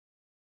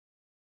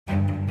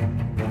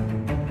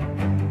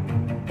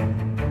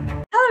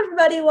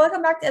everybody.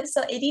 Welcome back to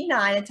episode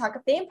 89 of Talk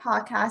of Fame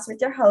podcast with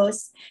your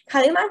host,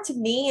 Kylie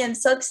Montigny. I'm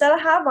so excited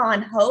to have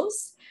on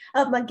host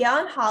of Miguel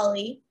and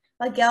Holly,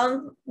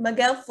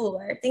 Miguel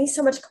Fuller. Thanks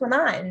so much for coming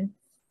on.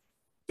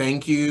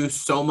 Thank you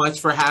so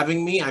much for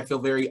having me. I feel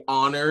very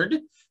honored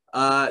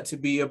to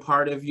be a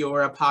part of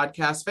your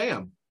podcast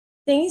fam.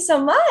 Thank you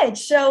so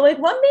much. So,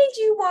 what made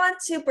you want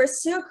to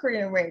pursue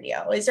Korean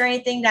radio? Is there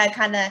anything that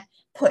kind of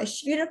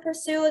pushed you to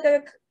pursue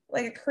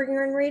a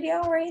career in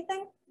radio or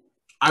anything?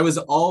 I was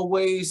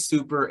always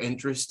super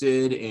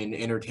interested in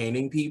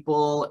entertaining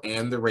people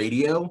and the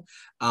radio.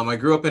 I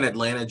grew up in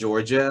Atlanta,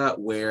 Georgia,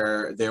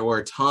 where there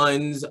were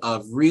tons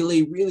of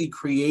really, really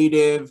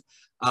creative,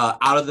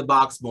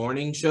 out-of-the-box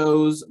morning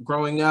shows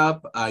growing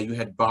up. You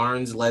had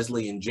Barnes,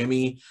 Leslie, and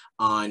Jimmy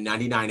on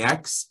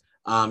 99X.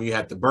 You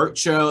had The Burt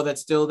Show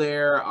that's still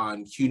there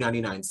on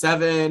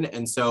Q99.7.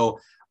 And so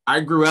I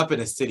grew up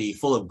in a city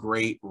full of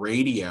great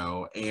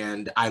radio,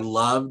 and I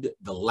loved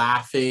the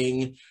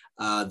laughing,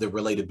 the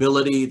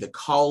relatability, the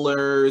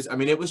callers. I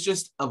mean, it was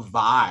just a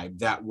vibe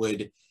that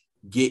would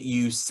get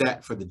you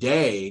set for the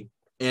day.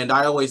 And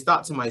I always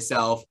thought to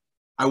myself,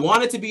 I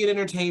wanted to be in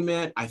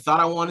entertainment. I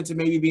thought I wanted to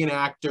maybe be an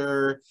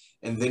actor.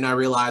 And then I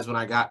realized when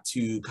I got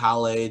to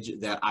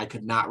college that I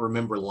could not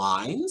remember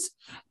lines.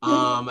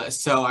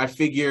 So I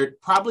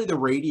figured probably the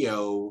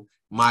radio,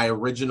 my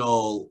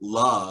original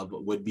love,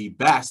 would be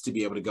best to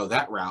be able to go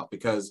that route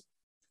because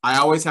I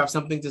always have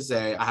something to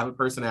say. I have a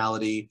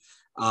personality.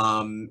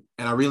 And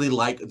I really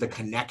like the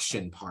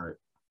connection part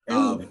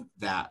of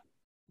that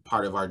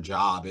part of our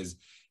job is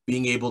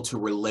being able to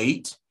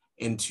relate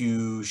and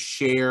to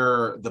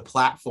share the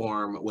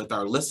platform with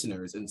our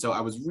listeners. And so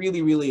I was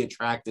really, really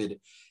attracted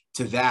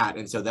to that.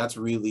 And so that's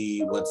really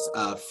what's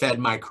fed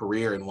my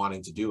career in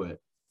wanting to do it.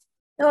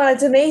 Oh,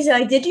 that's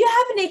amazing. Did you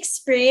have any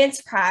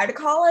experience prior to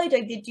college?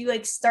 Did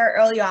you start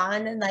early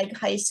on in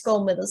high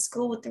school, middle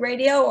school with the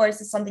radio, or is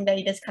this something that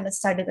you just kind of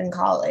started in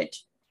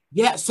college?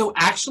 Yeah, so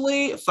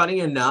actually, funny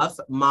enough,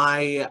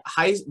 my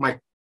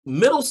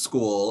middle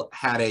school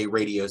had a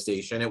radio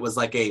station. It was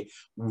like a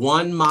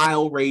 1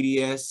 mile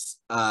radius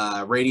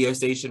radio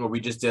station where we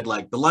just did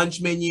like the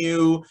lunch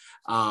menu,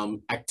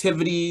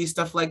 activities,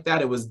 stuff like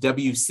that. It was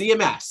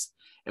WCMS,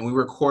 and we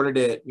recorded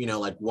it,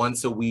 like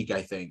once a week,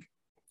 I think.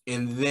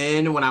 And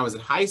then when I was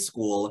in high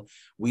school,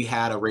 we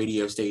had a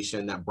radio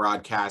station that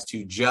broadcast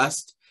to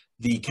just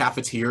the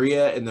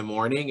cafeteria in the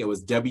morning. It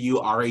was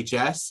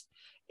WRHS,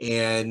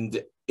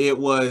 and it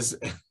was,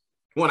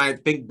 when I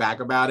think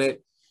back about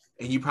it,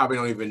 and you probably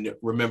don't even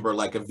remember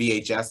like a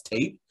VHS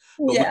tape,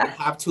 but we would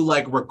have to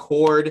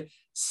record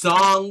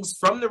songs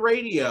from the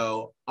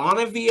radio on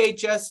a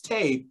VHS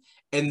tape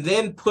and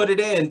then put it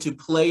in to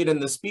play it in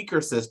the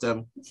speaker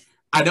system.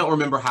 I don't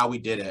remember how we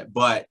did it,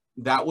 but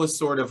that was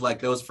sort of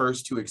like those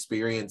first two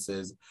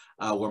experiences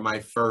were my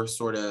first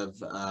sort of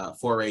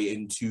foray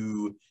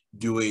into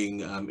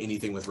doing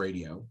anything with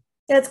radio.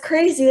 That's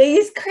crazy.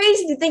 It's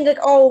crazy to think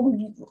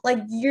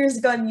years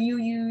ago you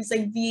used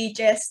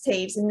VHS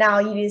tapes and now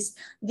you just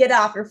get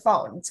off your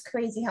phone. It's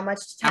crazy how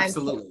much time.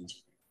 Absolutely.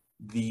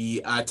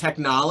 The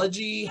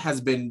technology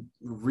has been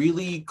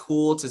really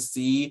cool to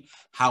see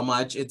how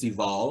much it's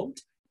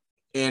evolved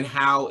and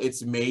how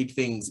it's made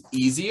things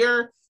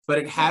easier, but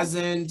it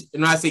hasn't,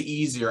 and when I say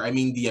easier, I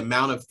mean the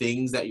amount of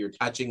things that you're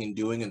touching and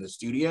doing in the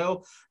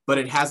studio, but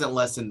it hasn't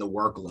lessened the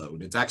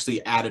workload. It's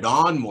actually added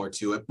on more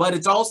to it, but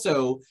it's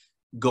also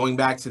going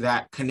back to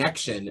that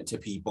connection to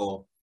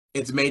people.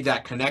 It's made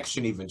that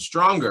connection even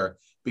stronger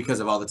because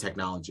of all the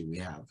technology we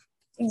have.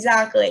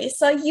 Exactly.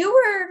 So you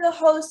were the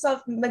host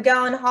of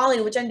Miguel and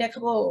Holly, which ended a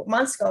couple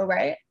months ago,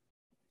 right?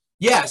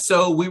 Yeah,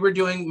 so we were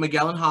doing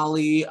Miguel and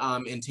Holly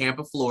in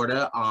Tampa,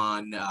 Florida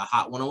on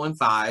Hot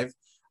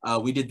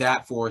 101.5. We did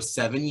that for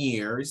 7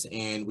 years,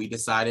 and we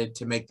decided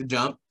to make the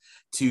jump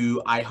to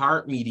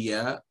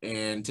iHeartMedia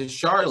and to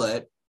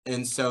Charlotte.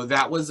 And so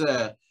that was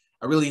a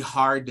really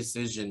hard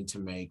decision to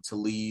make, to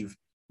leave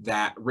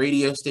that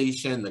radio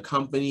station, the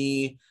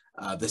company,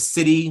 the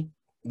city.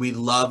 We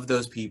loved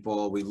those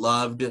people. We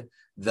loved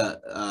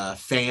the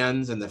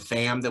fans and the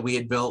fam that we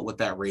had built with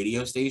that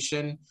radio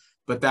station.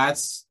 But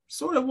that's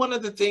sort of one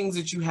of the things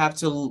that you have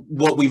to,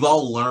 what we've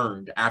all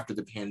learned after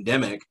the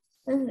pandemic,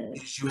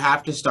 is you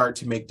have to start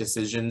to make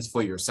decisions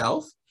for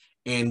yourself.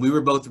 And we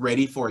were both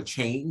ready for a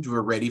change. We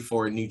were ready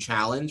for a new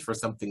challenge, for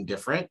something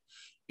different.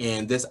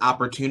 And this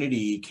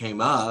opportunity came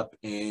up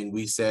and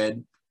we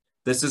said,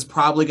 this is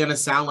probably going to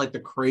sound like the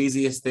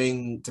craziest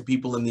thing to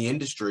people in the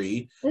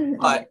industry,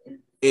 but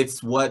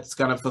it's what's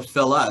going to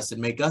fulfill us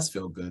and make us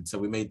feel good. So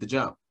we made the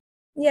jump.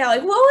 Yeah,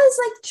 what was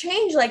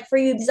change for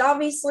you? Because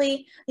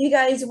obviously you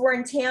guys were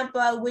in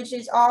Tampa, which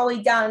is all the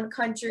way down in the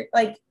country,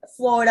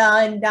 Florida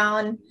and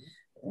down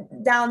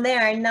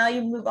there. And now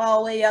you move all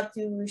the way up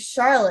to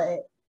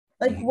Charlotte.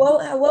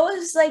 What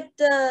was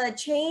the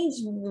change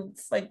move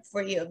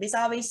for you? Because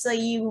obviously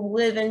you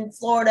live in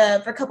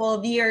Florida for a couple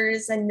of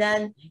years and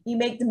then you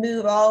make the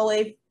move all the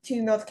way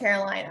to North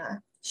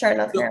Carolina, Charlotte,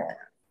 North Carolina.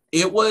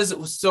 It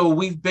was, so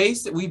we've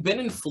been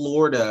in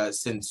Florida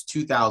since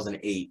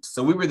 2008.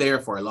 So we were there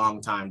for a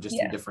long time, just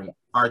in Yeah. different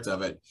parts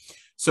of it.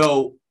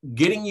 So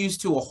getting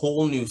used to a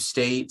whole new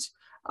state.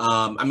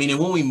 I mean, and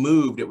when we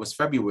moved, it was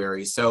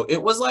February. So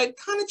it was like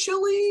kind of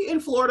chilly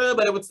in Florida,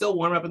 but it would still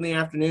warm up in the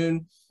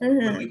afternoon. When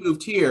we Mm-hmm.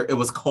 moved here, it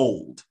was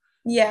cold.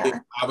 Yeah.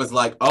 I was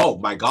like, oh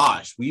my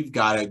gosh, we've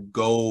got to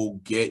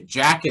go get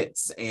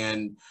jackets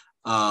and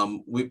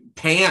we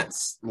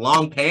pants,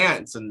 long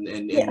pants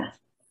and Yeah.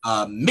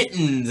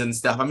 mittens and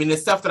stuff. I mean,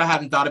 it's stuff that I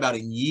haven't thought about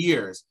in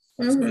years.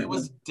 So it Mm-hmm.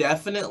 was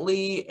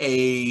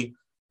definitely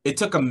it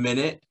took a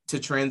minute to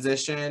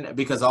transition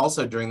because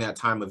also during that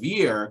time of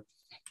year,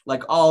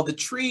 like all the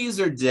trees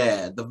are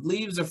dead, the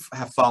leaves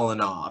have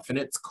fallen off, and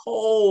it's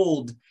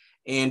cold,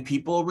 and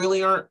people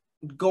really aren't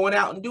going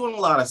out and doing a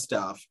lot of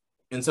stuff.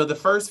 And so the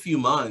first few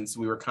months,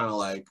 we were kind of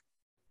like,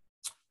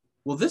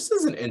 well, this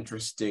is an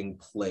interesting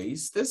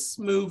place. This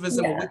move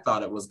isn't what we Yeah.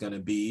 thought it was going to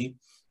be.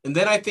 And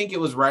then I think it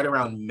was right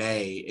around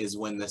May is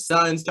when the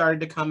sun started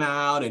to come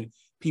out and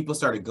people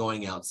started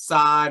going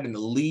outside and the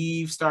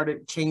leaves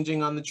started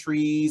changing on the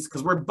trees.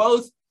 Because we're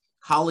both,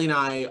 Holly and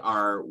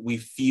I we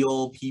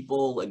feel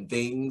people and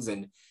things,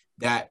 and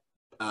that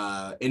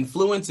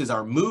influences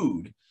our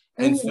mood.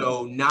 And Mm-hmm.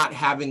 so not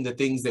having the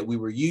things that we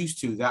were used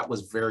to, that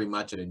was very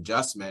much an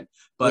adjustment.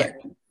 Yeah. But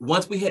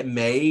once we hit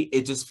May,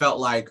 it just felt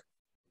like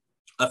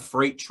a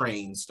freight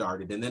train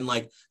started, and then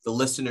like the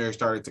listeners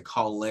started to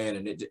call in,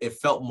 and it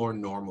felt more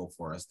normal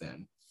for us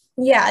then.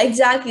 Yeah,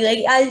 exactly.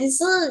 Like I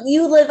still,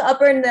 you live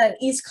up in the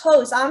East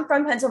Coast. I'm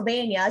from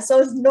Pennsylvania, so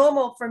it's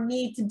normal for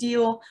me to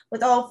deal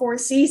with all four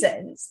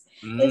seasons.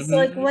 It's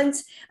like Mm-hmm.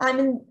 once I'm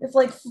in if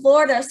like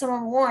Florida,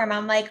 somewhere warm,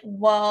 I'm like,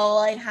 well,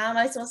 like how am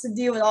I supposed to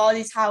deal with all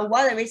these hot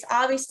weather? Because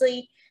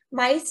obviously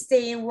my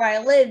state where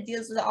I live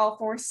deals with all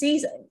four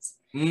seasons.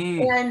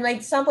 Mm. And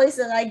like some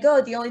places that I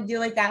go, they only do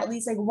like that at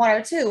least like one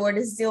or two, or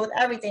just deal with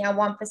everything at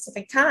one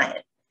specific time.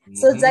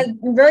 So it's like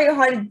Mm-hmm. very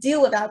hard to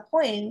deal with at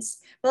points.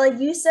 But like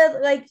you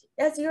said, like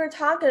as you were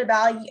talking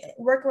about, like,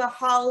 working with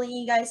Holly,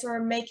 you guys were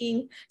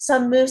making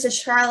some moves to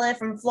Charlotte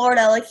from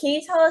Florida. Like, can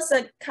you tell us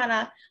like kind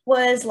of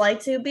what it's like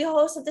to be a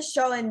host of the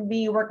show and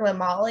be working with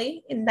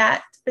Molly in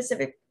that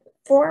specific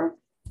form?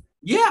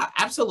 Yeah,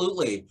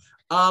 absolutely.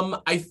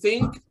 I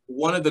think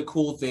one of the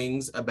cool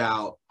things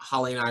about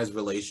Holly and I's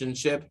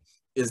relationship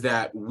is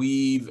that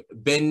we've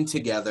been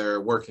together,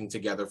 working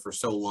together for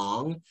so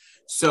long.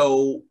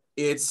 So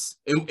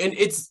and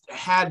it's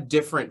had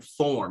different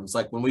forms.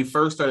 Like when we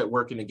first started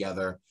working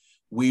together,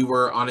 we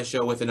were on a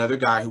show with another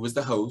guy who was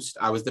the host.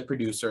 I was the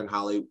producer, and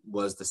Holly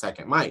was the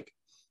second mic.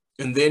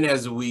 And then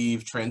as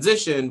we've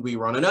transitioned, we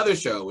were on another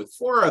show with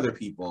four other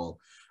people.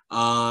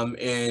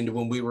 And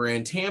when we were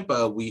in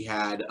Tampa, we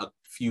had a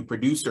few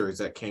producers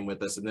that came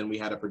with us, and then we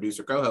had a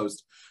producer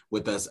co-host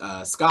with us,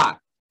 Scott.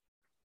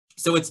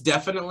 So it's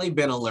definitely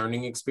been a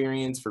learning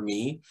experience for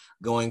me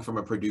going from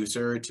a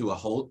producer to a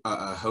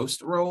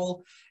host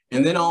role,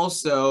 and then Mhm.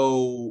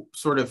 also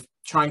sort of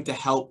trying to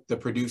help the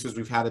producers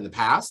we've had in the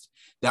past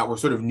that were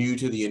sort of new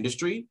to the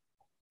industry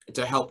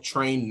to help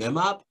train them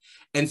up.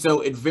 And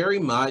so it very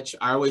much,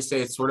 I always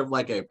say it's sort of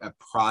like a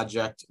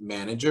project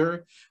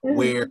manager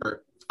where Mhm.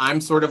 I'm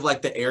sort of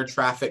like the air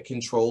traffic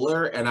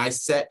controller, and I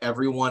set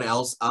everyone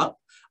else up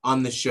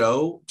on the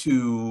show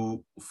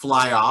to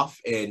fly off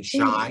and Mhm.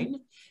 shine,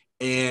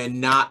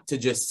 and not to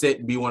just sit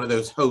and be one of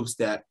those hosts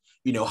that,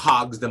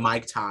 hogs the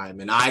mic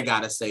time and I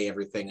got to say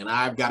everything and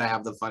I've got to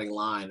have the funny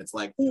line. It's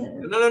like, Yeah.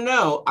 no, no,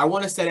 no. I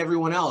want to set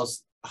everyone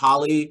else,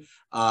 Holly,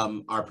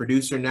 our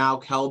producer now,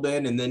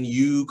 Kelvin, and then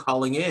you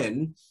calling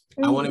in.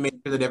 I want to make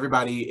Mhm. sure that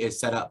everybody is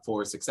set up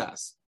for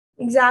success.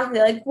 Exactly.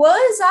 Like,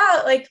 what is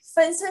that? Like,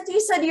 for instance,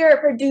 you said you're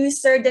a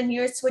producer, then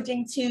you're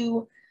switching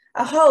to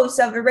a host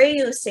of a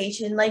radio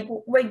station. Like,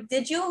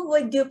 did you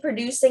like do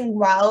producing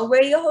while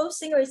radio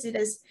hosting, or is it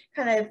just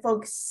kind of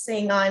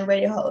focusing on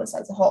radio hosts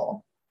as a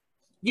whole?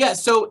 Yeah,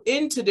 so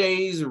in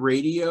today's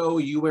radio,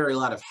 you wear a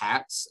lot of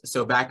hats.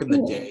 So back in the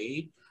Mhm.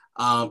 day,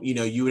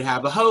 you would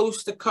have a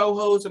host, a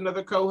co-host,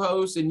 another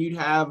co-host, and you'd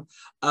have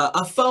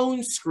a phone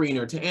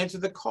screener to answer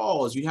the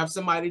calls. You'd have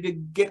somebody to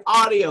get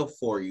audio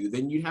for you.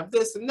 Then you'd have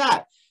this and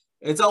that.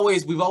 We've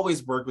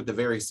always worked with a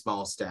very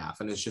small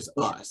staff, and it's just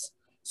Yeah. us.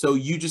 So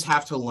you just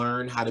have to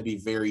learn how to be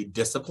very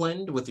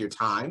disciplined with your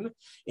time,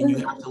 and you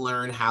have Mhm. to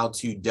learn how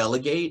to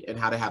delegate and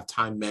how to have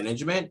time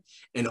management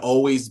and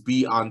always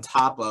be on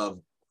top of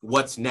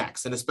what's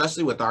next. And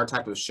especially with our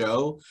type of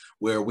show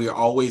where we're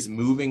always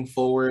moving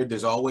forward,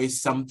 there's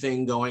always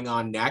something going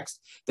on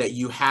next, that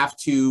you have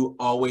to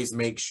always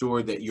make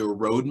sure that your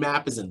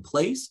roadmap is in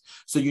place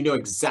so you know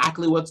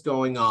exactly what's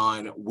going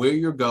on, where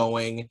you're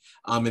going,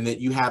 and that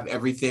you have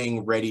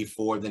everything ready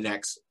for the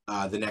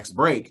next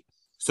break.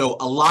 So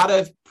a lot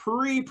of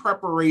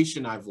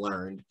pre-preparation I've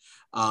learned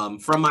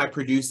from my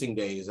producing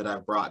days that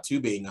I've brought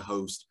to being a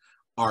host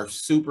are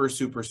super,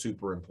 super,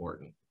 super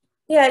important.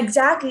 Yeah,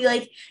 exactly.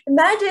 Like,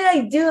 imagine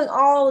like doing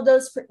all of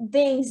those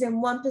things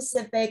in one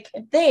specific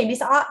thing.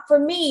 Because for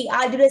me,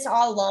 I do this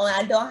all alone.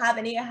 I don't have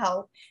any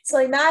help. So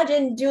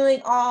imagine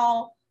doing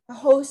all the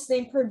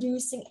hosting,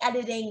 producing,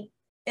 editing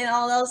and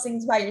all those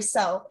things by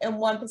yourself in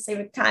one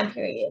specific time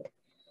period.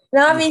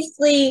 And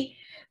obviously,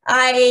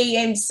 I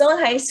am still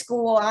in high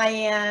school. I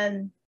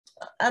am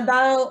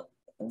about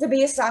to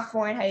be a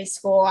sophomore in high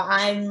school.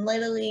 I'm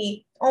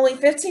literally only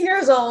 15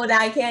 years old.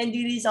 I can't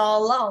do these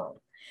all alone.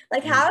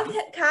 Like, how did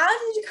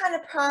you kind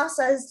of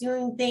process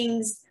doing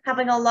things,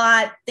 having a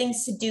lot of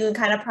things to do and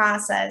kind of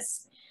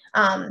process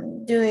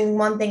doing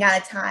one thing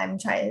at a time,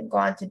 trying to go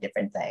on to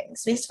different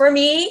things? Because for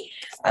me,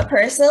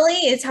 personally,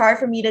 it's hard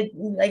for me to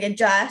like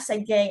adjust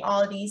like getting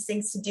all of these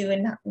things to do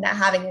and not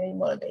having any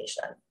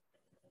motivation.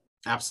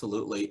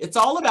 Absolutely. It's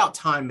all about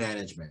time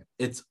management.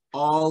 It's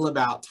all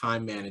about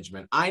time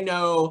management. I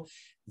know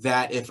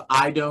that if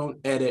I don't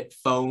edit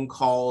phone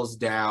calls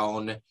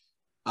down,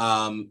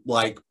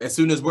 like as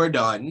soon as we're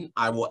done,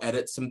 I will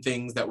edit some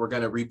things that we're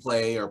going to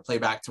replay or play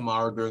back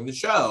tomorrow during the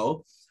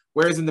show.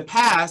 Whereas in the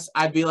past,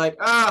 I'd be like,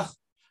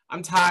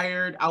 I'm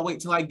tired. I'll wait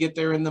till I get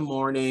there in the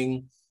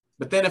morning.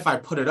 But then if I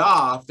put it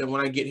off, then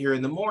when I get here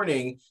in the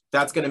morning,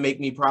 that's going to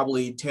make me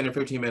probably 10 or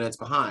 15 minutes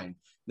behind.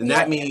 Then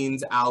that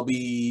means I'll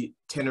be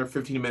 10 or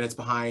 15 minutes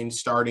behind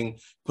starting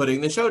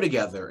putting the show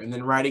together and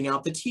then writing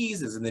out the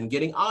teases and then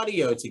getting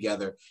audio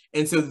together.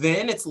 And so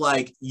then it's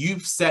like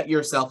you've set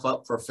yourself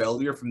up for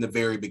failure from the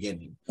very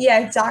beginning. Yeah,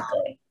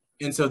 exactly.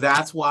 And so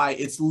that's why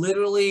it's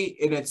literally,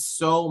 and it's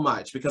so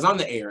much, because on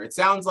the air, it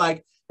sounds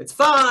like it's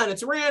fun,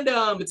 it's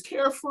random, it's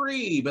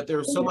carefree, but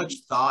there's so much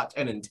thought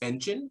and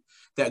intention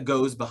that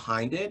goes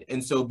behind it.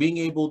 And so being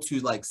able to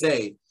like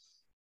say,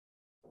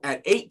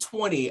 at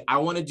 8:20, I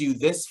want to do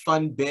this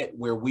fun bit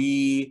where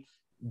we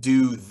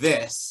do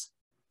this.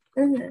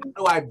 How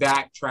do I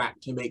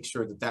backtrack to make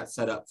sure that that's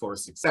set up for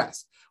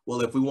success? Well,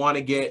 if we want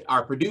to get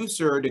our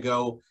producer to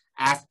go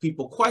ask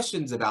people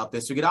questions about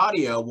this to get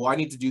audio, well, I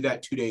need to do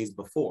that 2 days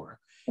before.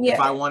 Yeah.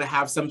 If I want to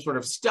have some sort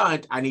of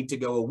stunt, I need to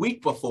go a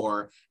week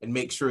before and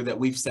make sure that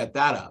we've set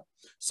that up.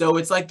 So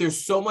it's like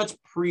there's so much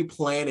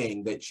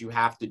pre-planning that you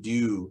have to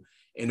do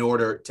in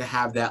order to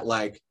have that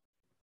like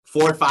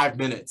 4 or 5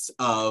 minutes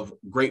of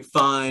great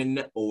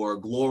fun or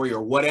glory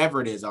or whatever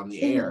it is on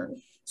the air.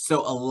 So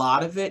a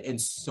lot of it and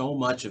so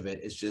much of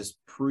it is just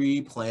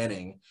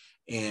pre-planning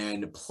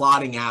and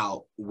plotting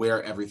out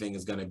where everything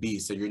is going to be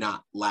so you're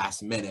not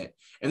last minute.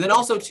 And then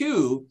also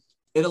too,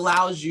 it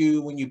allows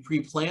you, when you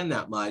pre-plan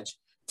that much,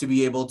 to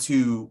be able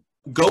to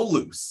go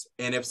loose.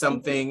 And if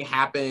something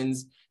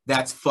happens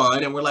that's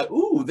fun and we're like,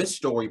 ooh, this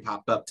story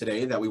popped up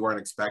today that we weren't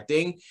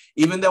expecting,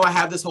 even though I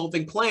have this whole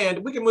thing planned,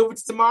 we can move it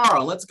to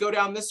tomorrow. Let's go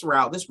down this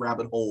route, this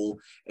rabbit hole,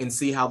 and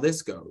see how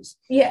this goes.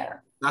 Yeah.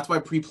 That's why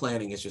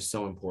pre-planning is just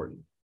so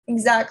important.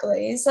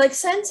 Exactly. It's like,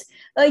 since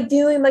like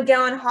doing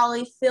Miguel and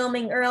Holly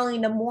filming early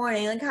in the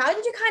morning, like how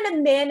did you kind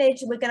of manage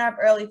waking up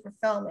early for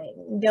filming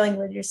and dealing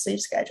with your sleep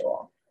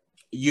schedule?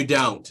 You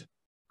don't,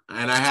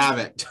 and I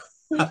haven't.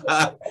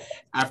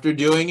 After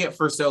doing it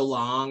for so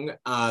long,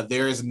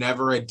 there is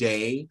never a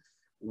day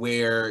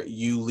where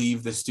you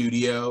leave the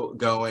studio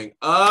going,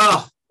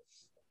 oh,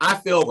 I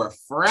feel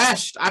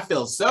refreshed. I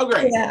feel so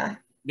great. Yeah.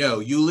 No,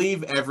 you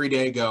leave every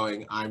day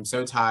going, I'm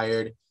so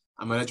tired.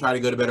 I'm going to try to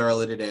go to bed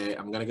early today.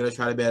 I'm going to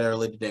try to bed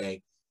early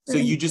today. So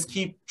you just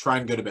keep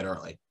trying to go to bed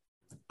early.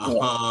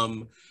 Yeah.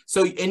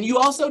 So, and you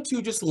also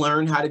too, just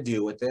learn how to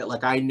deal with it.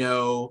 Like I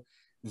know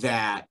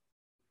that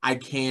I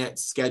can't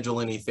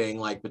schedule anything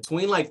like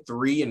between like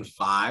 3 and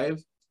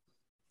 5.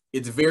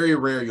 It's very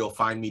rare you'll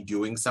find me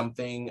doing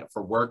something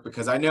for work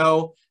because I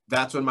know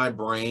that's when my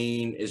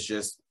brain is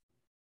just,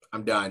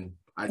 I'm done.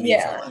 I need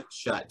to like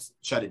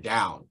shut it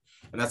down.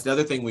 And that's the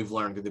other thing we've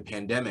learned through the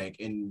pandemic,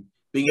 and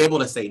being able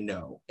to say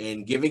no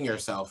and giving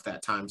yourself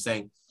that time,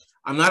 saying,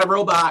 I'm not a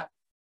robot.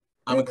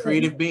 I'm a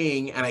creative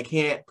being and I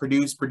can't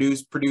produce. I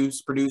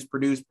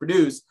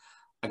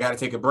got to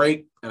take a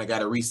break and I got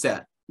to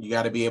reset. You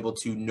got to be able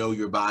to know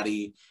your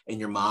body and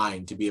your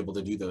mind to be able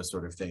to do those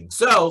sort of things.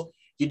 So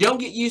you don't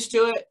get used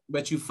to it,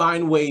 but you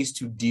find ways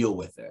to deal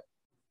with it.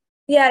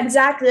 Yeah,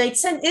 exactly. Like,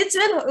 it's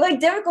been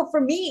like difficult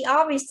for me,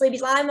 obviously,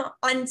 because I'm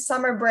on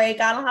summer break.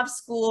 I don't have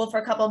school for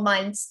a couple of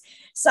months.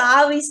 So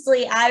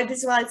obviously I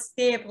just want to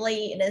stay up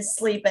late and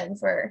sleep in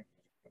for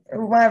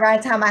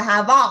whatever time I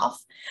have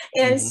off.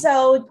 And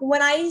so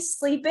when I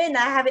sleep in,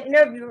 I have an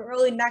interview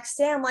early next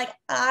day. I'm like,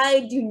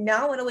 I do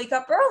not want to wake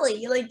up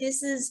early. Like,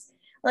 this is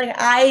like,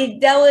 I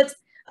dealt with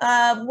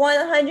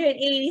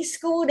 180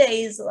 school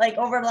days like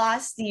over the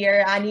last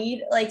year. I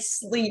need like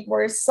sleep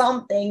or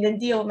something to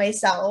deal with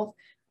myself.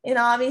 And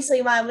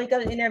obviously when I wake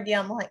up an interview,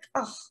 I'm like,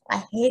 oh,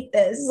 I hate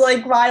this.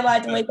 Like, why do I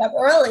have to wake up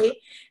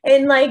early?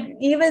 And like,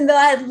 even though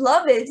I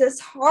love it, it's just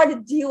hard to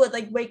deal with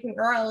like waking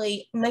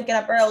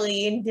up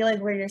early and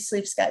dealing with your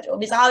sleep schedule.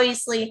 Because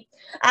obviously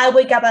I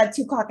wake up at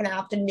 2 o'clock in the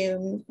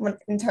afternoon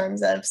in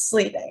terms of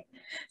sleeping.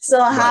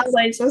 So how am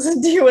I supposed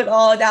to deal with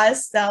all that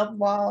stuff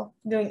while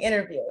doing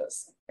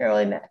interviews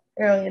early in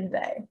the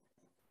day?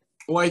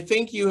 Well, I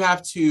think you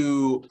have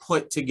to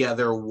put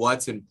together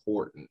what's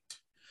important.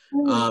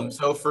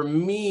 So for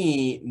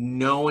me,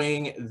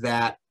 knowing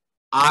that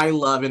I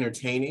love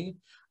entertaining,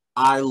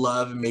 I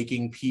love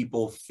making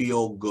people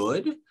feel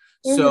good.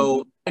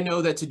 So I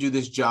know that to do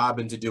this job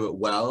and to do it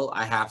well,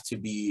 I have to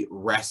be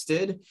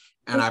rested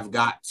and I've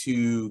got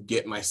to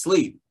get my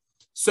sleep.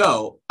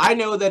 So I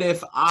know that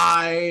if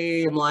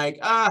I am like,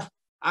 I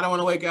don't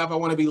want to wake up, I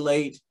want to be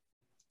late,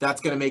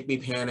 that's going to make me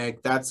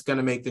panic. That's going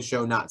to make the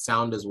show not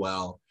sound as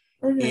well.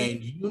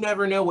 And you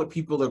never know what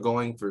people are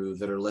going through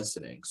that are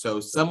listening.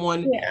 So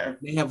someone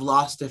may have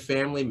lost a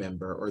family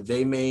member, or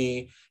they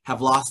may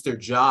have lost their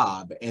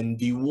job. And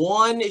the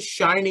one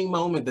shining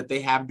moment that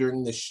they have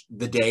during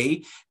the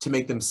day to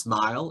make them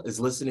smile is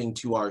listening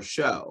to our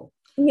show.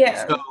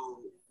 Yeah. So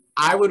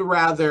I would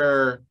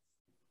rather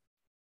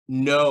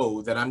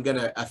know that I'm going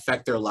to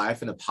affect their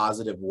life in a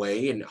positive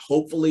way and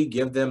hopefully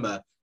give them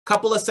a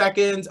couple of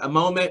seconds, a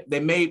moment. They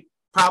may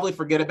probably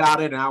forget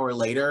about it an hour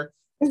later.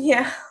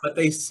 Yeah. But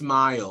they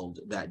smiled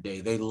that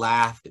day. They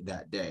laughed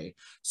that day.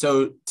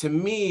 So to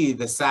me,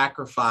 the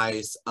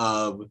sacrifice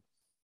of,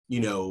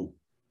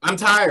 I'm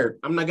tired.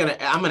 I'm going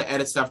to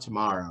edit stuff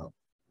tomorrow,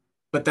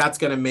 but that's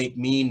going to make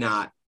me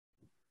not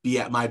be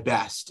at my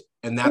best.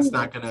 And that's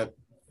not going to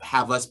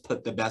have us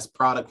put the best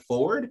product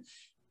forward.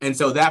 And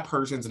so that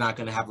person's not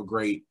going to have a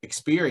great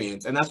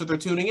experience. And that's what they're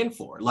tuning in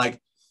for. Like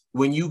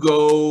when you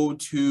go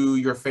to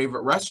your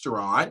favorite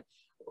restaurant,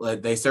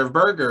 they serve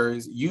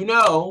burgers,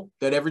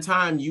 that every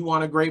time you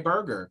want a great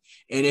burger.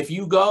 And if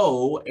you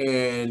go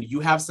and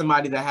you have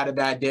somebody that had a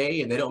bad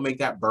day and they don't make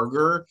that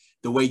burger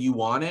the way you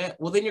want it,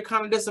 well, then you're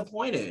kind of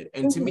disappointed.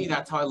 And to me,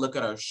 that's how I look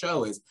at our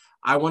show is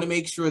I want to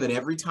make sure that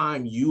every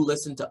time you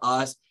listen to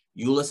us,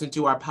 you listen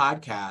to our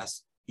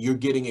podcast, you're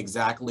getting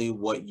exactly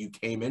what you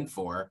came in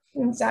for.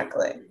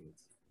 Exactly.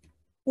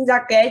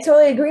 I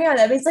totally agree on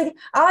that. It's like,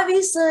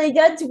 obviously,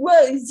 that's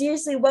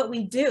seriously what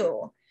we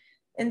do.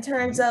 In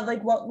terms of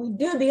like what we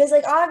do, because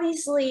like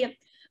obviously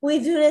we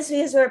do this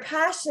because we're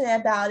passionate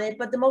about it,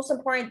 but the most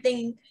important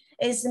thing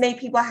is to make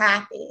people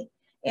happy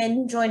and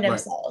enjoy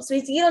themselves. So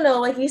you don't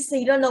know, like you said,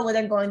 you don't know what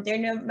they're going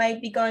through. They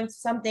might be going through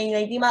something,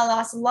 like you might have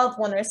lost a loved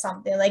one or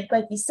something, like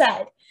you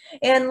said.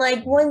 And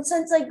like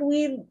since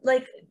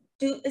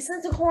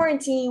the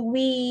quarantine,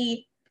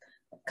 we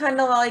kind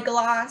of like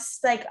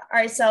lost like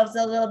ourselves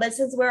a little bit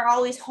since we're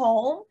always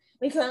home.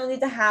 We couldn't leave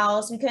the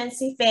house, we couldn't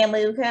see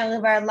family, we couldn't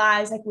live our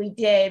lives like we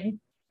did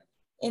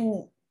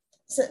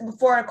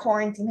before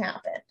quarantine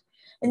happened.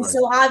 And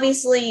so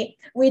obviously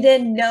we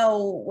didn't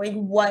know like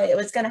what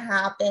was going to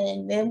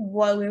happen and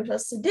what we were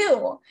supposed to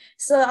do.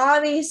 So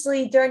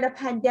obviously during the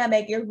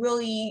pandemic, it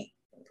really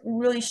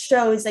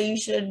shows that you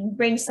should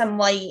bring some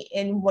light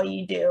in what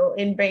you do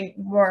and bring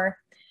more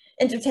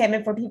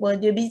entertainment for people to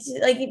do. Because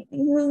like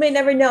you may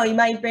never know, you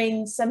might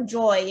bring some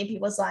joy in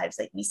people's lives,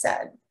 like we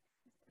said.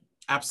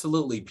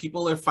 Absolutely.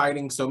 People are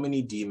fighting so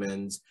many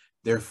demons.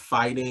 They're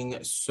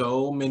fighting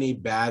so many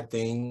bad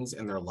things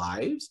in their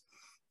lives.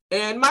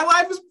 And my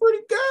life is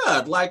pretty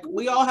good. Like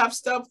we all have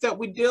stuff that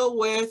we deal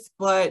with,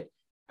 but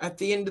at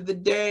the end of the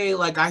day,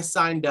 like I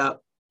signed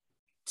up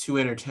to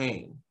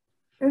entertain.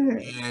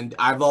 And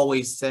I've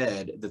always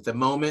said that the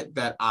moment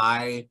that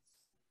I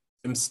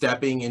am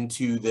stepping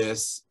into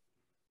this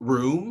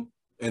room,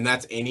 and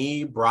that's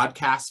any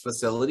broadcast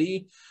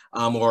facility,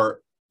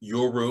 or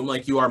your room,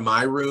 like you are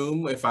my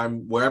room, if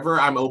I'm wherever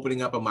I'm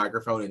opening up a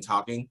microphone and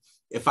talking,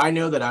 if I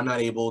know that I'm not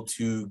able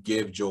to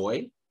give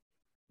joy,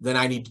 then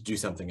I need to do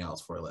something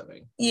else for a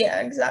living.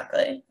 Yeah,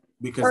 exactly.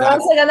 Because or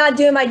else like I'm not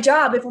doing my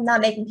job if I'm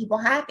not making people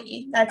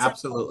happy. That's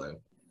absolutely.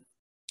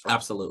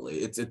 Absolutely.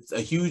 It's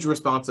a huge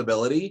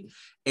responsibility,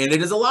 and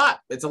it is a lot.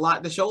 It's a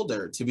lot to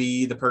shoulder to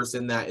be the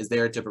person that is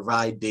there to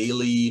provide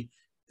daily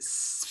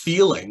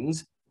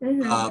feelings,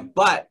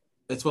 but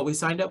it's what we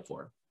signed up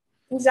for.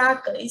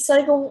 Exactly.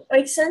 So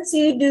like since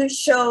you do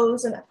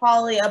shows and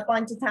probably a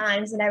bunch of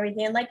times and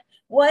everything, like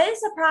what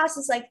is the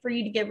process like for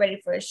you to get ready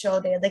for a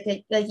show day?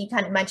 Like you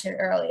kind of mentioned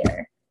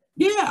earlier.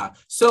 Yeah.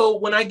 So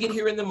when I get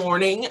here in the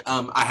morning,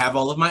 I have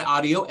all of my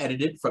audio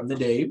edited from the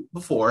day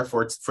before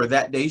for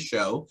that day's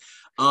show.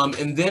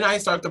 And then I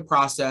start the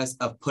process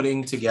of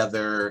putting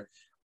together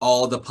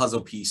all the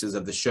puzzle pieces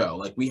of the show.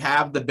 Like we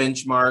have the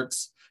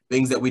benchmarks,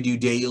 things that we do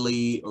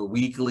daily or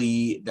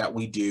weekly that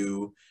we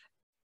do.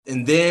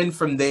 And then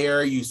from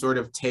there, you sort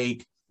of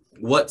take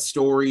what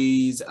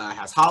stories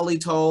has Holly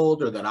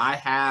told or that I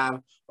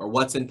have, or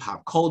what's in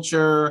pop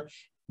culture.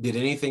 Did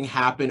anything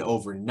happen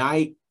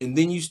overnight? And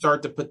then you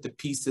start to put the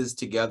pieces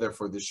together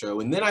for the show.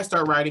 And then I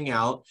start writing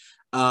out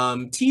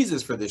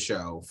teases for the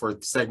show for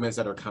segments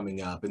that are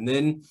coming up. And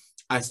then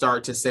I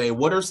start to say,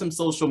 what are some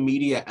social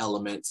media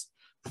elements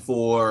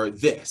for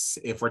this?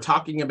 If we're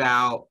talking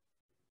about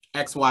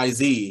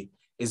XYZ,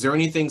 is there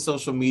anything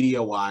social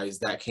media wise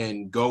that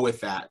can go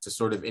with that to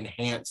sort of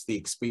enhance the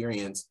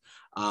experience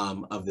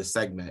of the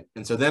segment?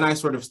 And so then I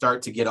sort of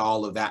start to get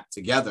all of that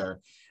together.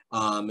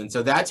 And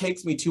so that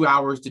takes me 2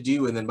 hours to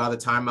do. And then by the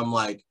time I'm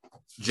like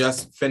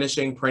just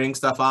finishing printing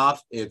stuff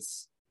off,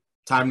 it's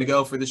time to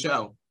go for the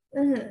show.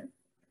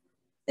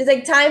 It's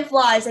like time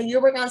flies. Like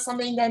you're working on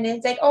something, then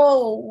it's like,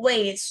 oh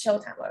wait, it's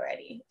showtime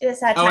already.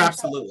 It's that time. Oh,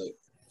 absolutely.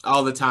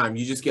 All the time.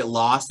 You just get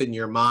lost in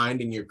your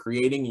mind and you're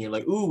creating and you're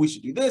like, ooh, we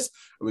should do this,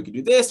 or we could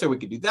do this, or we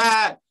could do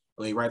that.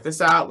 let me write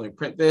this out, let me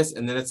print this,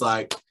 and then it's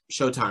like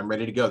showtime,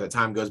 ready to go. That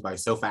time goes by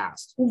so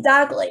fast.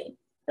 Exactly.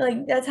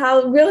 Like that's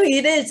how really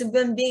it is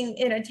when being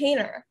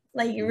entertainer.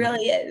 Like it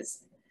really is.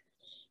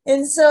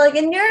 And so, like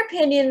in your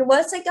opinion,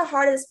 what's like the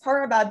hardest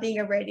part about being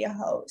a radio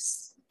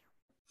host?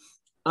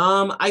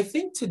 I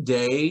think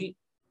today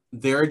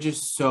there are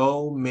just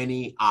so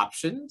many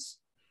options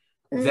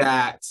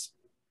that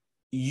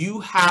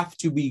you have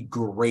to be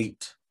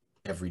great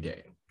every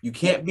day. You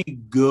can't be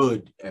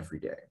good every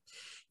day.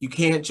 You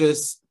can't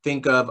just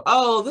think of,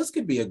 oh, this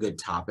could be a good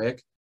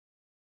topic.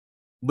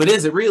 But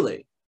is it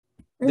really?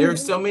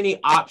 There's so many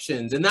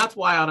options. And that's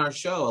why on our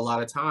show, a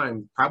lot of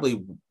time,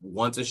 probably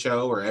once a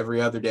show or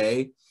every other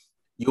day,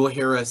 you'll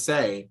hear us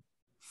say,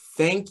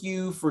 thank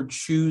you for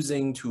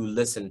choosing to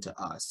listen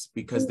to us,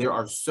 because there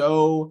are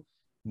so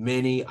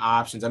many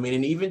options. I mean,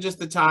 and even just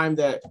the time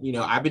that, you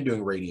know, I've been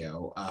doing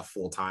radio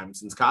full time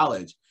since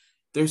college,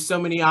 there's so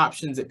many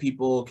options that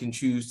people can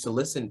choose to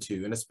listen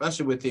to. And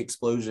especially with the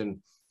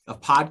explosion of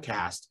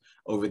podcasts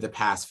over the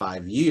past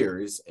 5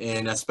 years,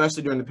 and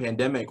especially during the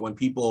pandemic when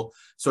people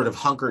sort of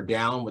hunkered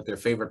down with their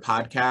favorite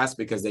podcasts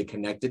because they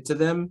connected to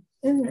them,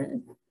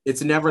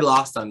 it's never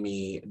lost on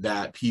me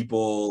that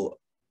people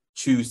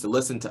choose to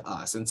listen to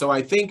us. And so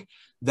I think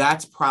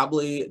that's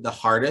probably the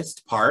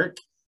hardest part,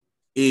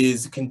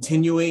 is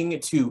continuing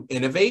to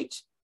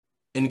innovate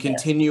and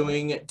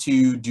continuing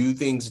to do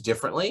things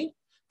differently.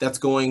 That's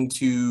going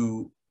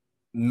to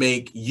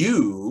make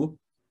you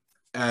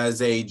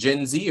as a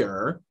Gen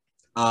Zer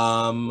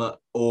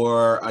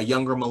or a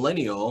younger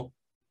millennial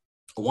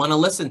want to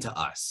listen to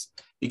us,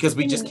 because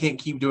we just can't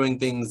keep doing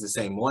things the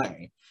same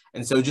way.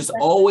 And so just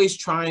always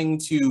trying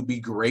to be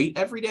great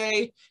every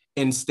day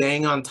and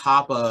staying on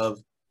top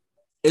of,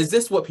 is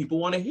this what people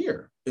want to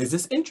hear? Is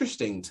this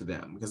interesting to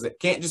them? Because it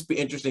can't just be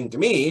interesting to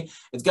me.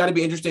 It's got to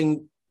be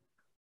interesting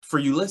for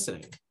you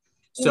listening.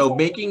 So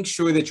making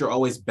sure that you're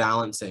always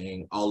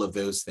balancing all of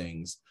those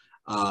things.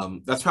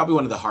 That's probably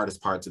one of the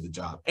hardest parts of the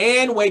job,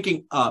 and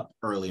waking up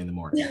early in the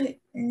morning.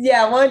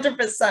 Yeah,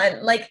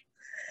 100%. Like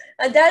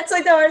that's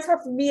like the hardest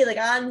part for me. Like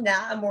I'm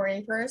not a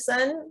morning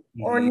person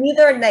or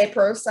neither a night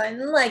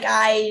person. Like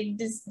I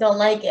just don't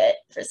like it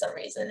for some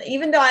reason.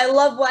 Even though I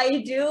love what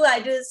I do,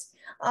 I just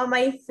on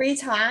my free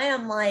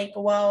time, I'm like,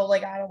 well,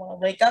 like I don't want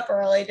to wake up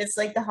early. It's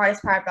like the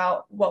hardest part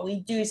about what we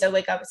do. So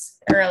wake up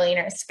early in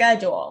our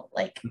schedule.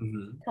 Like,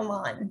 come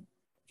on.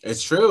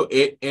 It's true.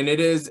 It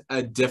is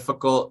a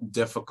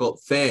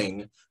difficult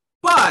thing.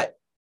 But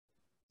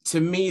to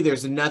me,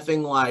 there's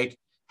nothing like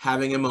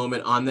having a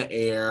moment on the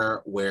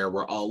air where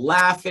we're all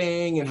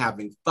laughing and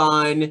having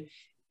fun,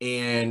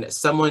 and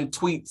someone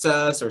tweets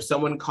us or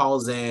someone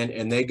calls in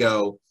and they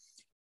go,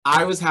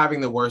 I was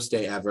having the worst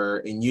day ever,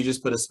 and you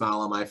just put a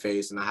smile on my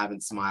face, and I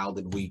haven't smiled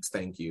in weeks.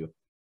 Thank you.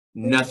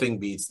 Nothing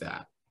beats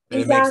that.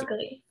 And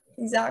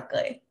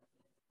Exactly.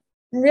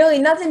 Really,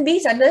 nothing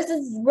beats that. This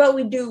is what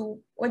we do.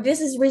 Or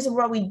this is the reason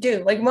what we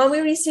do. Like when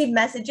we receive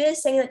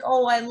messages saying like,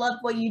 oh, I love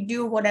what you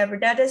do, whatever,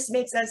 that just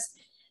makes us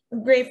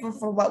grateful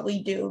for what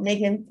we do,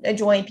 making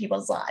enjoying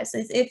people's lives.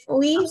 If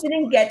we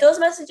didn't get those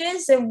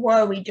messages, then what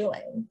are we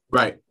doing?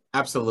 Right.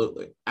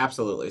 Absolutely.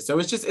 So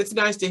it's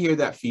nice to hear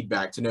that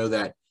feedback, to know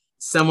that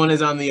someone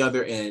is on the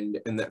other end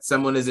and that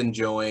someone is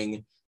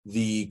enjoying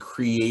the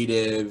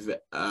creative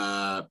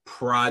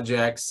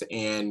projects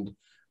and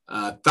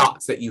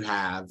thoughts that you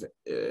have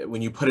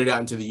when you put it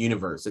out into the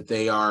universe, that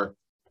they are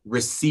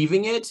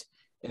receiving it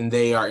and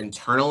they are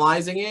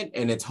internalizing it,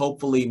 and it's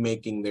hopefully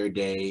making their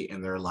day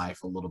and their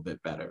life a little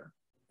bit better.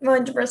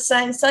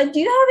 100%. So do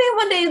you have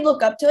anyone that you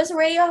look up to as a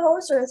radio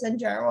host, or as in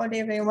general? Do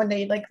you have anyone that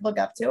you like look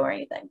up to or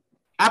anything?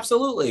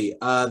 Absolutely.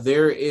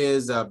 There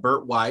is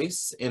Bert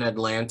Weiss in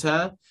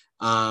Atlanta.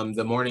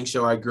 The morning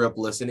show I grew up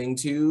listening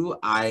to.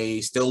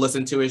 I still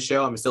listen to his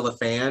show. I'm still a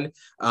fan,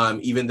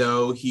 even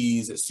though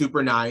he's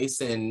super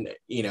nice, and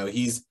you know,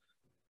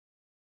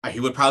 he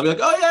would probably be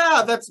like, oh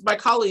yeah, that's my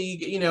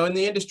colleague, you know, in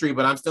the industry,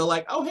 but I'm still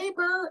like, oh hey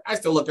Bert, I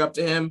still look up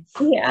to him.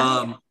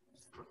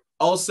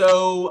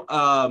 Also,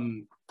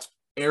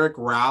 Eric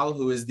Rao,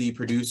 who is the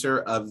producer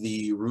of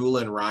the Rule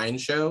and Ryan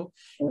show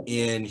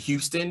in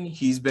Houston,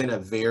 he's been a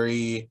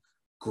very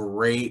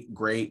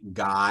great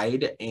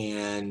guide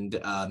and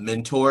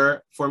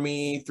mentor for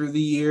me through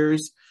the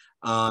years.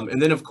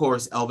 And then of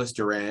course Elvis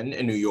Duran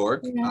in New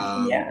York. You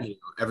know,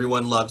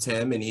 everyone loves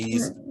him, and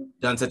he's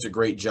done such a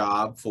great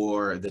job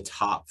for the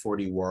top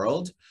 40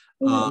 world.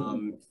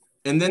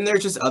 And then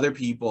there's just other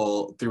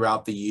people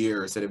throughout the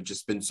years that have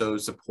just been so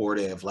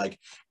supportive, like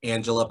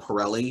Angela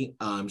Pirelli.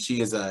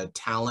 She is a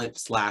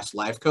talent /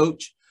 life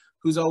coach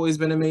who's always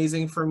been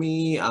amazing for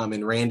me,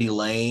 and Randy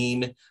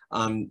Lane,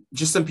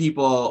 just some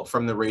people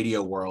from the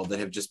radio world that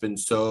have just been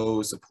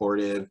so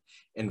supportive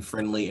and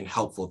friendly and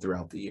helpful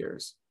throughout the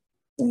years.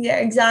 Yeah,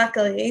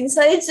 exactly. And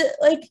so it's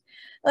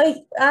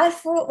I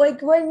feel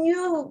like when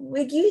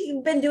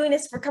you've been doing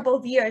this for a couple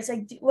of years,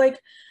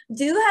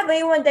 do you have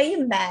anyone that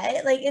you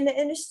met like in the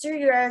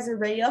industry or as a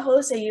radio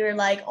host that you're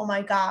like, oh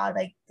my God,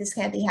 like this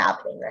can't be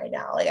happening right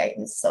now, like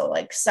I'm so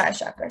like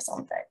starstruck or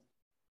something?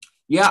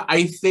 Yeah,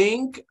 I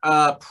think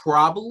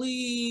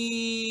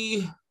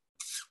probably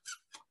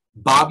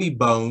Bobby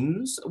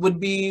Bones would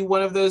be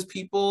one of those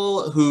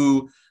people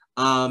who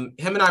him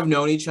and I've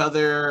known each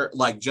other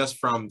like just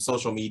from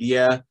social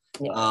media.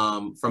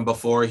 From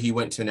before he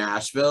went to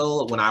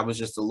Nashville when I was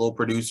just a little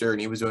producer and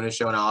he was doing a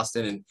show in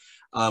Austin.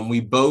 And we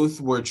both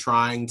were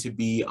trying to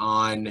be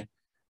on,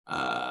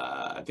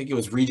 I think it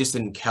was Regis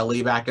and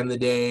Kelly back in the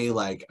day.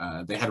 Like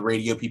they had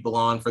radio people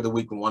on for the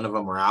week when one of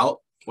them were out.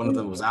 One of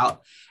them was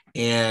out.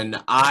 And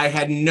I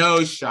had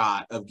no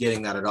shot of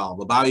getting that at all.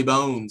 But Bobby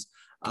Bones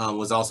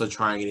was also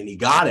trying it and he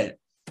got it.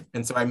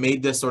 And so I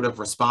made this sort of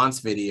response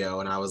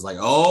video and I was like,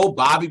 oh,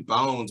 Bobby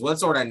Bones, what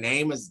sort of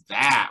name is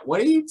that? What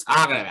are you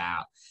talking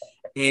about?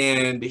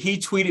 And he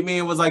tweeted me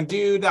and was like,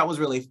 dude, that was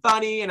really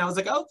funny. And I was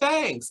like, oh,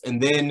 thanks.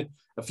 And then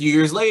a few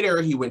years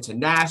later, he went to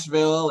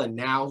Nashville and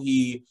now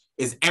he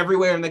is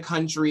everywhere in the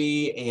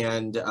country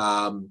and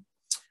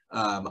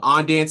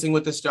on Dancing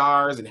with the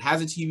Stars and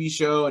has a TV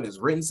show and has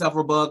written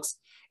several books.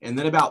 And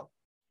then about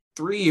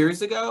 3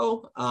 years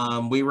ago,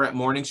 we were at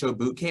Morning Show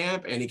Boot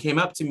Camp and he came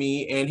up to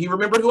me and he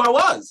remembered who I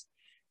was.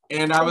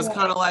 And I was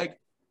kind of like,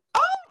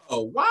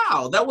 oh,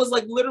 wow. That was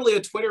like literally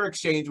a Twitter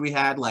exchange we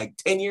had like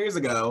 10 years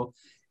ago.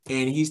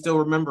 And he still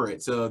remember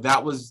it. So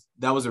that was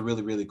a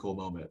really, really cool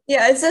moment.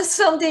 Yeah, it's just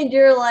something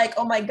you're like,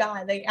 oh my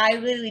God, like I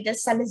literally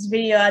just sent this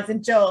video as a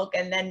joke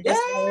and then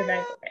just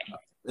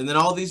And then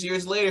all these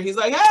years later, he's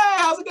like, hey,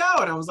 how's it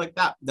going? I was like,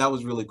 that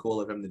was really cool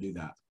of him to do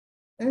that.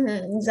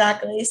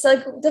 Exactly. So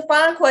the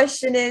final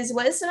question is,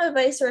 what is some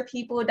advice for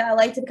people that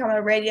like to become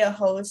a radio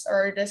host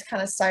or just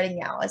kind of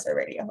starting out as a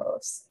radio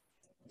host?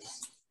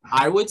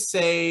 I would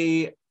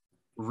say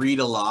read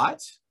a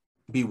lot,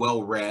 be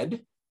well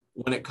read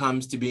when it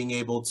comes to being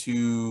able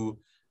to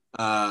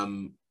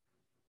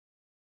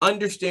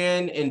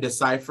understand and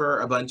decipher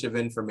a bunch of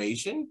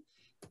information.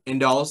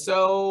 And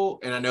also,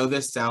 and I know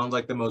this sounds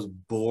like the most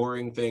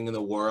boring thing in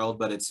the world,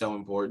 but it's so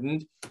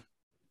important,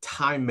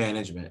 time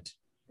management.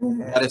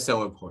 That is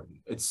so important.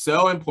 It's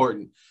so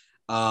important.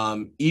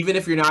 Even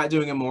if you're not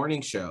doing a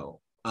morning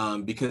show,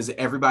 because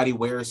everybody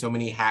wears so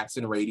many hats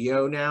in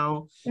radio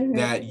now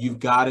that you've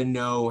got to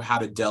know how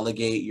to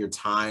delegate your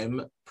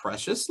time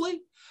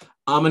preciously.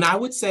 And I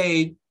would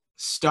say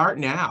start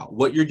now,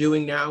 what you're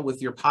doing now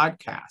with your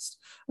podcast,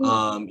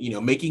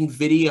 making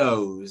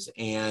videos.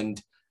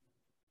 And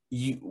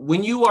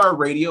when you are a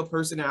radio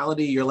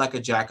personality, you're like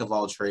a jack of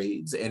all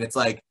trades. And it's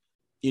like,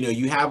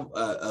 you have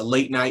a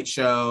late night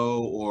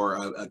show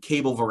or a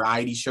cable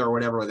variety show or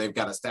whatever, where they've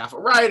got a staff of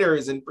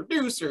writers and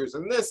producers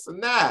and this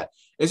and that.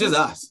 It's just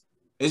us.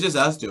 It's just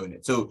us doing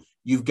it. So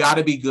you've got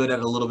to be good at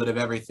a little bit of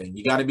everything.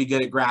 You got to be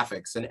good at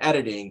graphics and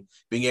editing,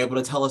 being able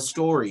to tell a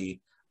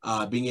story,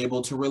 being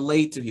able to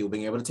relate to people,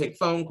 being able to take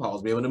phone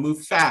calls, be able to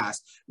move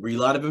fast, read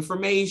a lot of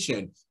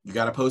information. You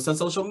got to post on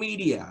social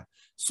media.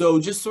 So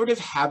just sort of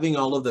having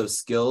all of those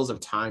skills of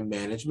time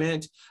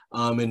management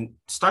and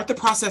start the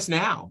process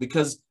now,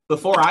 because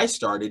before I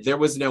started,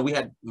 we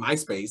had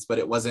MySpace, but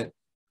it wasn't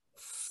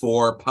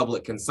for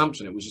public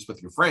consumption. It was just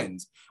with your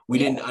friends. We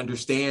didn't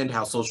understand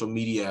how social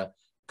media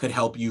could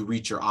help you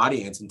reach your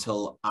audience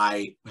until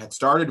I had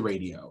started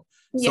radio.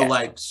 So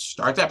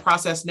start that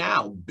process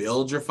now,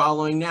 build your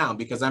following now,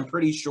 because I'm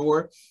pretty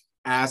sure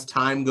as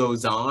time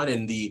goes on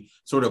and the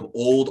sort of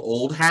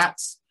old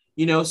hats,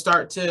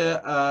 start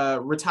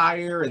to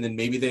retire, and then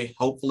maybe they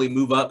hopefully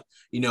move up,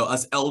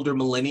 us elder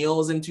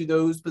millennials into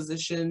those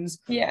positions.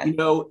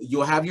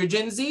 You'll have your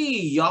Gen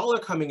Z, y'all are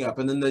coming up,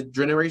 and then the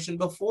generation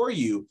before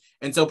you.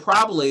 And so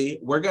probably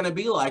we're going to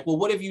be like, well,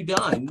 what have you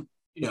done?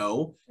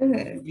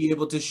 Be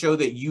able to show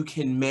that you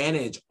can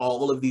manage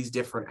all of these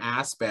different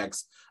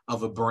aspects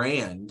of a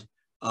brand.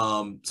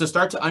 So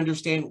start to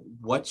understand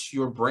what's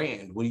your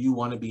brand. What do you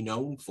want to be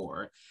known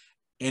for?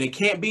 And it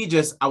can't be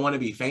just, I want to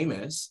be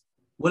famous.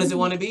 What does it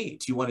want to be?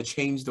 Do you want to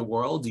change the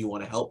world? Do you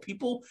want to help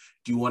people?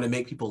 Do you want to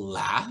make people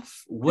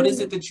laugh? What is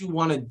it that you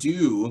want to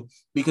do?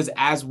 Because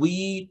as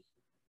we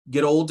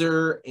get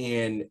older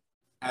and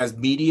as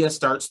media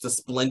starts to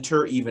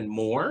splinter even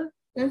more,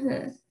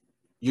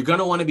 you're going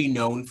to want to be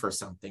known for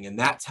something. And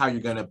that's how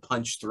you're going to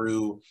punch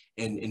through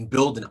and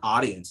build an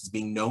audience, is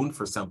being known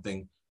for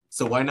something.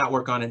 So why not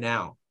work on it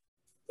now?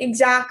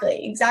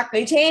 Exactly.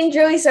 Change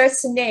really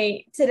starts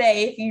today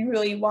if you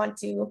really want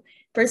to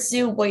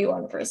pursue what you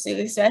want to pursue,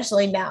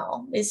 especially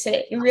now.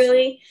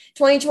 Really,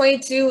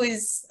 2022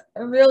 is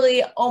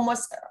really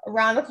almost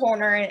around the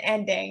corner and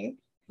ending.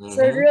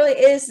 So it really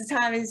is the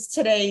time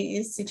today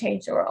is to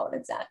change the world.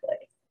 Exactly.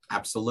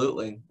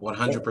 Absolutely.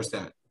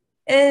 100%.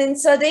 And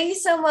so thank you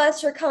so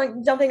much for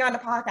jumping on the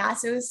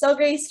podcast. It was so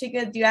great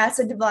speaking with you. I had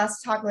such a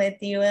blast talking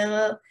with you.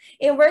 And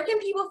where can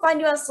people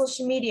find you on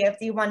social media if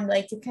they want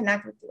to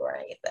connect with you or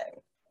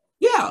anything?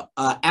 Yeah,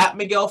 at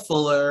Miguel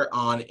Fuller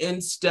on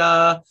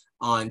Insta,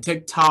 on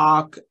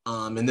TikTok,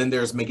 and then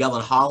there's Miguel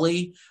and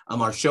Holly,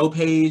 our show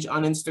page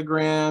on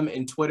Instagram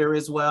and Twitter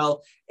as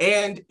well.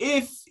 And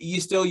if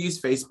you still use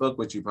Facebook,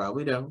 which you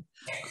probably don't,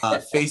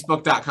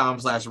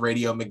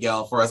 Facebook.com/Radio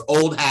Miguel for us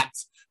old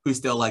hats who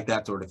still like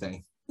that sort of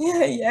thing.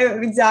 Yeah,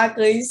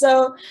 exactly.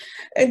 So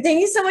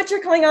thank you so much for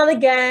coming on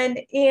again,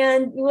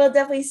 and we'll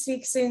definitely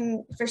speak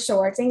soon for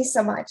sure. Thank you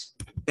so much.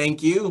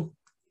 Thank you.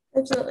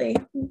 Absolutely.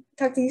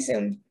 Talk to you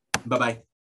soon. Bye-bye.